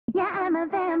Yeah, I'm a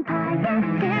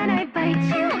vampire. Can I bite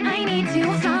you? I need to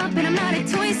stop, and I'm not a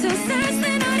toy, so says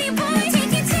the naughty boy.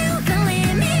 Take it to the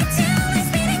limit, till I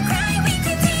spit and cry. We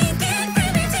can take it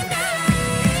further tonight.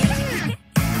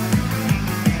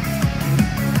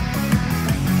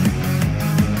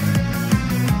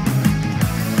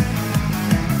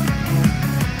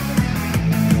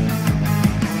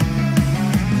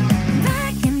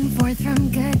 Back and forth from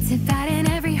good to bad in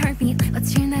every heartbeat.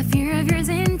 Let's turn that fear of yours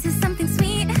into something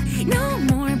sweet. No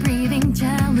more breathing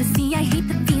jealousy. I hate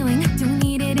the feeling. Don't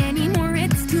need it anymore.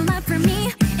 It's too loud for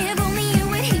me. If only you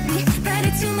would hate me, but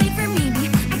it's too late for me.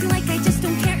 Act like I just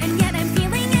don't care, and yet I'm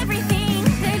feeling everything.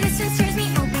 The distance tears me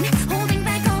open, holding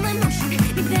back all emotion.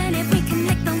 But then if we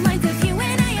connect the lines of you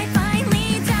and I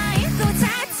finally die. Though it's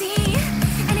tatsy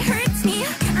and it hurts me,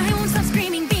 I won't stop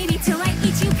screaming, baby, till I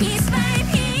eat you piece by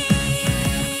piece.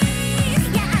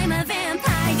 Yeah, I'm a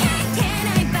vampire. Can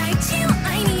I bite you?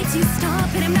 I need to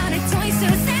stop, and I'm not a toy, so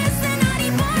says the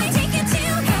naughty boy. Take it to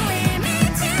the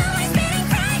limit, till I spit and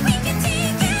cry. We can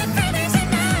take it further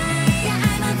tonight. Yeah,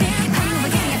 I'm a vampire. I know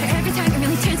again after every time it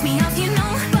really turns me off, you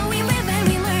know. But we live and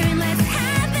we learn. Let's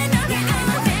have another. Yeah, I'm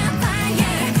a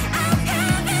vampire. I'll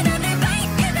have another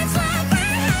bite if it's what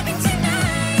we're having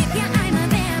tonight. Yeah, I'm a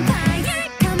vampire.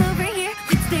 Come over here.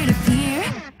 What's there to fear?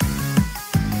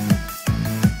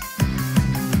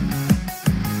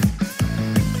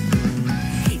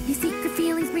 Your secret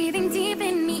feelings breathing deep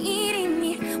in me, eating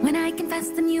me. When I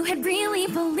confessed them, you had really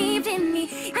believed in me.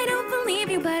 I don't believe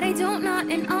you, but I don't, not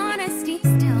in honesty.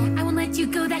 Still, I won't let you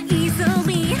go that easily.